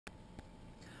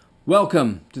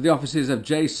Welcome to the offices of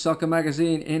JSoccer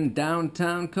Magazine in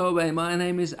downtown Kobe. My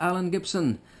name is Alan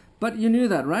Gibson, but you knew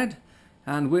that, right?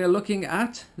 And we're looking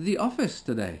at the office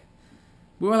today.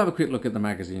 We'll have a quick look at the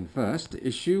magazine first.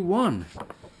 Issue 1.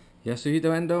 Yasuhito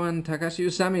Endo and Takashi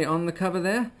Usami on the cover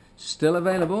there, still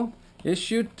available.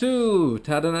 Issue 2,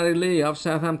 Tadanari Lee of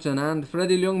Southampton and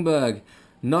Freddie Ljungberg,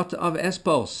 not of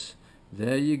S-Pulse.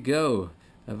 There you go,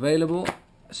 available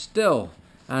still.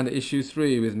 And issue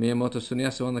 3 with Miyamoto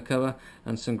Suniyasu on the cover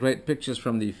and some great pictures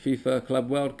from the FIFA Club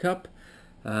World Cup.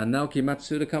 Naoki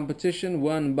Matsuda competition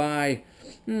won by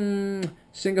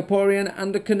Singaporean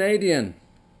and a Canadian.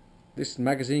 This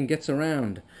magazine gets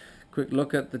around. Quick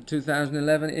look at the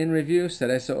 2011 in review.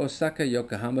 Cerezo Osaka,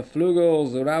 Yokohama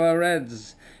Flugels, Urawa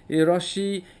Reds,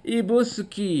 Hiroshi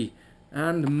Ibusuki,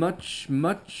 and much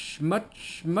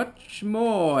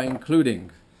more,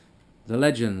 including The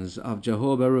Legends of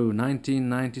Johor Bahru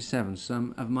 1997,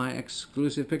 some of my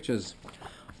exclusive pictures.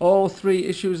 All 3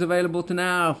 issues available to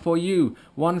now for you,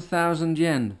 1,000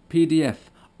 yen PDF.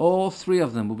 All 3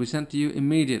 of them will be sent to you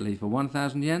immediately for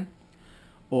 1,000 yen.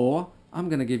 Or I'm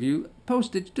going to give you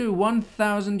postage too,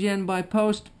 1,000 yen by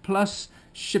post plus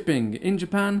shipping. In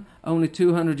Japan, only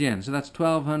 200 yen, so that's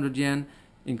 1,200 yen,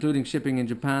 including shipping in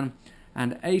Japan,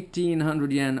 and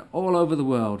 1,800 yen all over the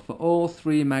world for all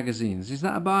 3 magazines. Is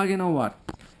that a bargain or what?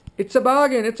 It's a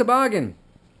bargain, it's a bargain.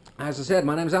 As I said,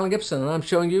 my name is Alan Gibson and I'm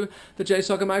showing you the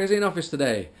JSoccer Magazine office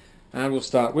today. And we'll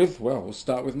start with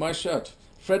my shirt.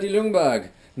 Freddie Ljungberg,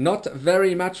 not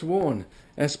very much worn.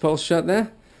 S-Pulse shirt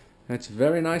there. It's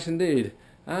very nice indeed.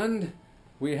 And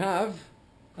we have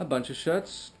a bunch of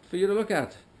shirts for you to look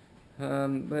at.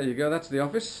 There you go, that's the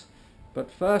office.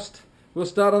 But first, we'll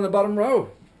start on the bottom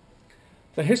row.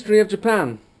 The history of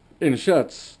Japan in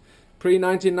shirts.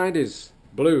 Pre-1990s,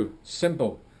 blue,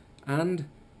 simple. And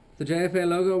the JFA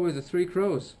logo with the 3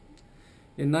 crows.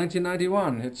 In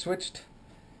 1991, it switched.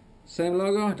 Same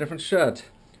logo, different shirt.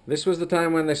 This was the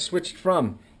time when they switched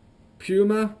from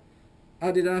Puma,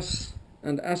 Adidas,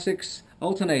 and Asics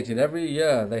alternated every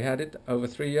year. They had it over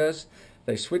 3 years.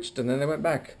 They switched and then they went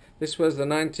back. This was the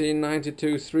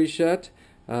 1992 3 shirt,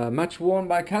 match worn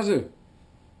by Kazu.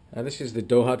 This is the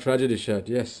Doha Tragedy shirt,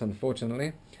 yes,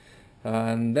 unfortunately.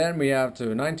 And then we have to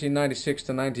 1996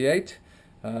 to 98,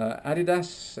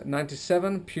 Adidas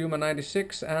 97, Puma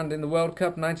 96, and in the World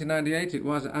Cup 1998 it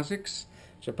was Asics,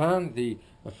 Japan, the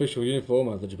official uniform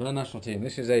of the Japan national team.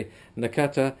 This is a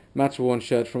Nakata match-worn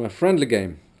shirt from a friendly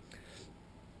game.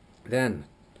 Then,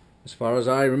 as far as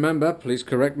I remember, please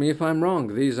correct me if I'm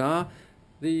wrong, these are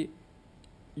the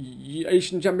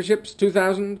Asian Championships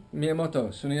 2000, Miyamoto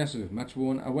Suniyasu,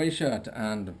 match-worn away shirt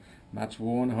and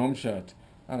match-worn home shirt.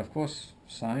 And of course,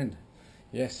 signed.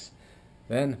 Yes.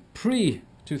 Then,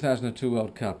 pre-2002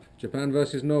 World Cup, Japan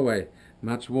versus Norway,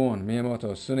 match-worn,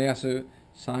 Miyamoto Suniyasu,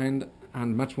 signed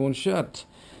and match-worn shirt.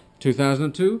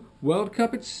 2002 World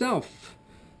Cup itself.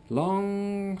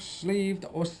 Long-sleeved,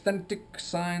 authentic,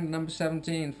 signed number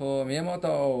 17 for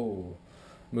Miyamoto.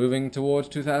 Moving towards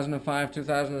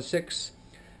 2005-2006.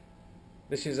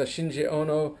 This is a Shinji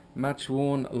Ono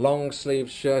match-worn, long-sleeved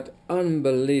shirt.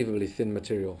 Unbelievably thin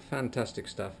material. Fantastic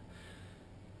stuff.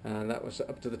 And that was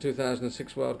up to the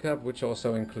 2006 World Cup, which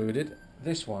also included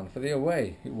this one for the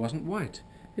away. It wasn't white.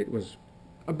 It was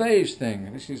a beige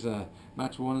thing. This is a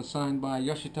match-worn and signed by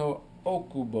Yoshito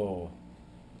Okubo.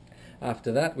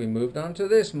 After that, we moved on to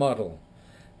this model.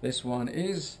 This one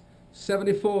is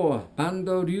 74,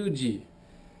 Bando Ryuji.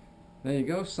 There you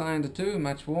go, signed 2,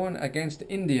 match worn against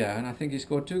India, and I think he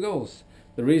scored 2 goals.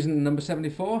 The reason number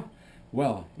 74?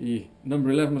 Well, number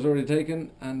 11 was already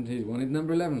taken, and he wanted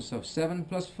number 11, so 7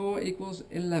 plus 4 equals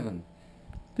 11.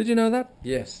 Did you know that?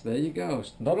 Yes, there you go.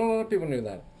 Not a lot of people knew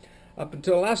that. Up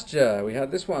until last year, we had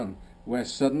this one, where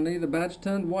suddenly the badge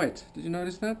turned white. Did you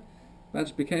notice that?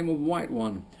 Badge became a white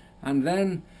one. And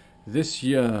then, this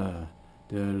year,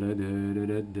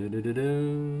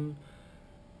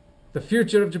 the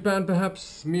future of Japan,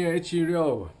 perhaps,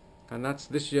 Michihiro. And that's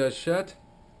this year's shirt.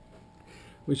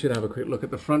 We should have a quick look at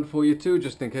the front for you too,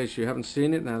 just in case you haven't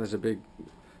seen it. Now there's a big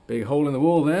hole in the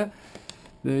wall there.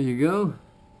 There you go.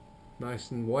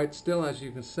 Nice and white still, as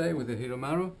you can say, with the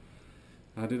Hiromaru.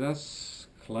 Adidas,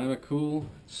 Climate Cool,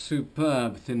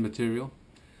 superb thin material.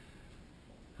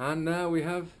 And now we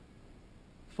have,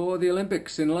 for the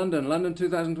Olympics in London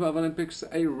 2012 Olympics,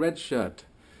 a red shirt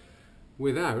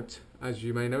without, as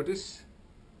you may notice,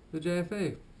 the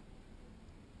JFA.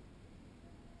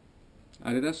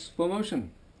 Adidas for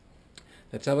motion.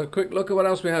 Let's have a quick look at what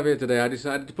else we have here today. I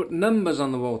decided to put numbers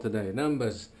on the wall today.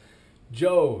 Numbers.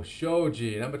 Jo,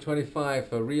 Shoji, number 25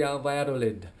 for Real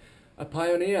Valladolid. A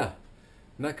pioneer.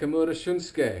 Nakamura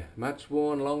Shunsuke,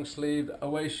 match-worn long-sleeved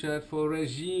away shirt for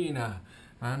Regina,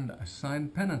 and a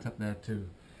signed pennant up there too.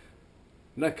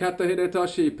 Nakata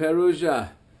Hidetoshi,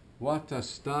 Perugia, what a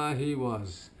star he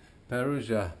was.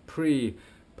 Perugia,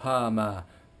 pre-Parma,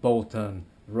 Bolton,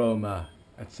 Roma,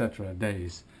 etc.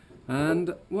 days.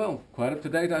 And, well, quite up to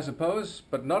date I suppose,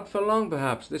 but not for long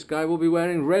perhaps. This guy will be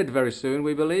wearing red very soon,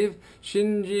 we believe.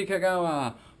 Shinji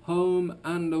Kagawa, home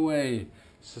and away.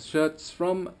 Shirts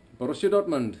from Borussia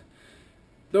Dortmund.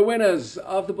 The winners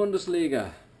of the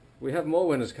Bundesliga. We have more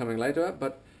winners coming later,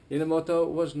 but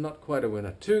Inamoto was not quite a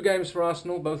winner. 2 games for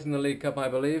Arsenal, both in the League Cup I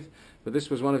believe, but this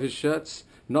was one of his shirts,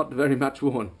 not very much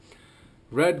worn.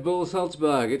 Red Bull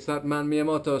Salzburg, it's that man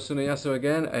Miyamoto Tsuneyasu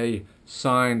again, a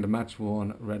signed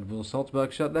match-worn Red Bull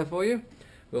Salzburg shirt there for you.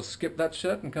 We'll skip that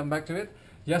shirt and come back to it.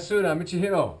 Yasuda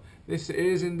Michihiro, this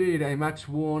is indeed a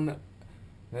match-worn,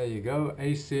 there you go,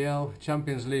 ACL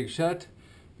Champions League shirt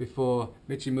before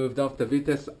Michi moved off to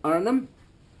Vitesse Arnhem.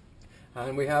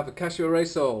 And we have a Casio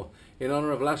Raysol in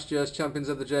honour of last year's champions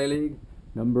of the J-League,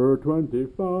 number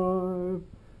 25.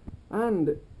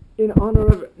 And in honour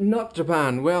of not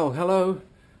Japan, well, hello,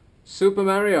 Super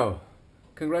Mario.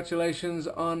 Congratulations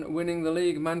on winning the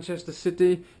league, Manchester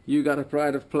City. You got a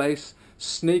pride of place,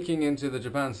 sneaking into the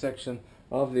Japan section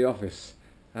of the office.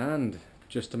 And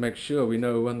just to make sure we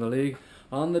know who won the league,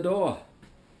 on the door,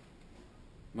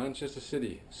 Manchester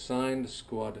City, signed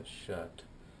squad shirt.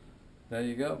 There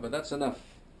you go, but that's enough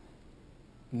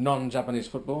non-Japanese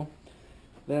football.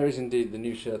 There is indeed the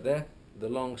new shirt there, the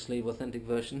long sleeve authentic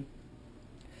version.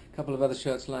 A couple of other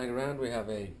shirts lying around. We have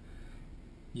a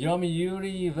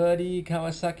Yomiuri Verdi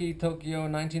Kawasaki Tokyo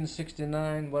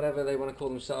 1969, whatever they want to call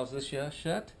themselves this year,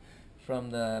 shirt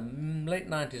from the late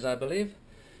 90s I believe.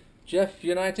 Jeff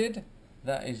United,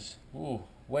 that is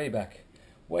way back,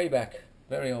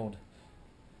 very old.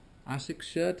 Asics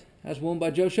shirt as worn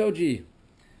by Joe Shoji,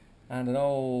 and an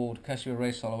old Casio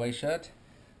Raysol away shirt.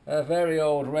 A very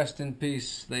old, rest in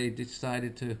peace, they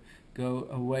decided to go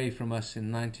away from us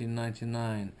in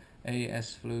 1999.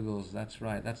 AS Flugels, that's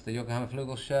right, that's the Yokohama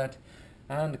Flugels shirt.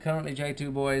 And currently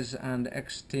J2 boys and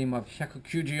ex-team of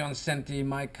Hyakukyujion Centi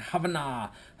Mike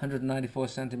Havana, 194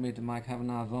 centimeter Mike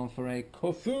Havana, Vanfere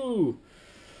Kofu.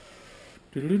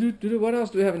 What else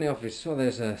do we have in the office? Oh,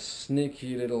 there's a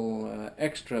sneaky little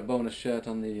extra bonus shirt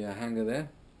on the hanger there.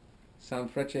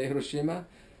 Sanfrecce Hiroshima,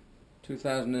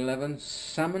 2011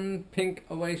 salmon pink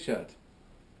away shirt.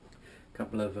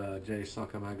 Couple of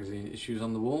JSoccer Magazine issues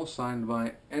on the wall, signed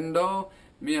by Endo,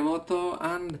 Miyamoto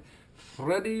and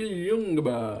Freddie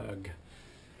Ljungberg.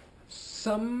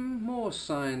 Some more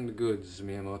signed goods,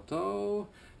 Miyamoto,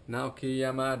 Naoki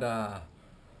Yamada,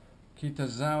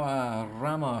 Kitazawa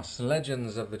Ramos,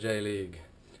 legends of the J-League.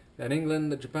 Then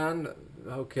England, Japan,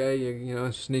 okay, you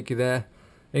know, sneaky there.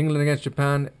 England against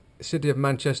Japan, City of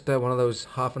Manchester, one of those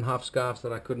half and half scarves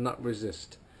that I could not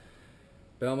resist.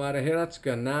 Belmare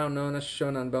Hiratsuka, now known as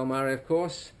Shonan Belmare, of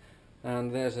course.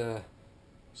 And there's a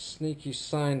sneaky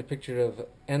signed picture of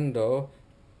Endo.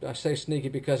 I say sneaky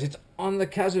because it's on the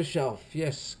Kazu shelf.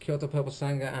 Yes, Kyoto Purple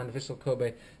Sanga and Vissel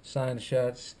Kobe signed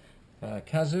shirts.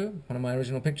 Kazu, one of my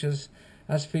original pictures,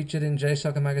 as featured in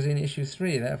JSoccer Magazine issue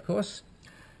 3 there, of course.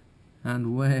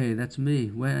 And that's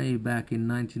me, way back in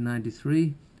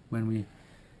 1993 when we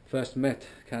first met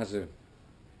Kazu.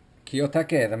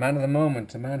 Kiyotake, the man of the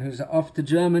moment, a man who's off to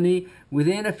Germany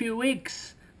within a few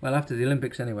weeks. Well, after the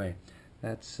Olympics anyway.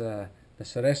 That's the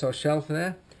Cerezo shelf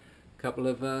there. A couple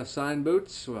of signed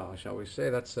boots. Well, shall we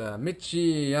say that's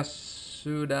Michihiro's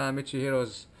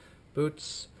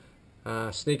boots.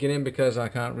 Sneaking in because I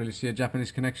can't really see a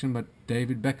Japanese connection, but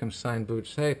David Beckham signed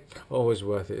boots. Hey, always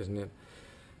worth it, isn't it?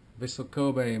 Vissel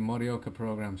Kobe Morioka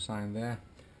program signed there.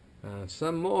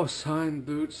 Some more signed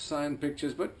boots, signed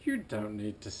pictures, but you don't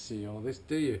need to see all this,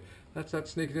 do you? That's that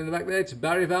sneaking in the back there. It's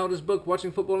Barry Valder's book,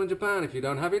 Watching Football in Japan. If you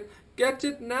don't have it, get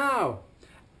it now.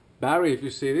 Barry, if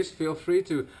you see this, feel free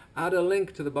to add a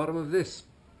link to the bottom of this.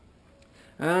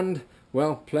 And,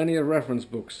 well, plenty of reference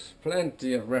books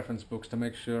to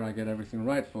make sure I get everything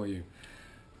right for you.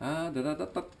 And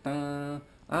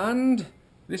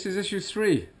this is issue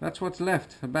 3. That's what's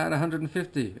left, about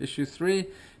 150. Issue 3,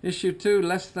 issue 2,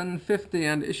 less than 50,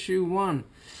 and issue 1,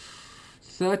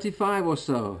 35 or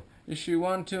so. Issue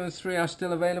 1, 2, and 3 are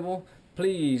still available.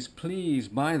 Please, please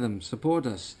buy them. Support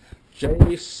us.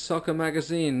 JSoccer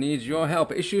Magazine needs your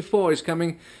help. Issue 4 is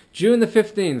coming June the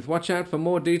 15th. Watch out for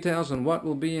more details on what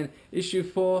will be in issue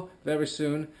 4 very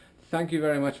soon. Thank you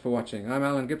very much for watching. I'm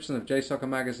Alan Gibson of JSoccer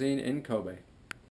Magazine in Kobe.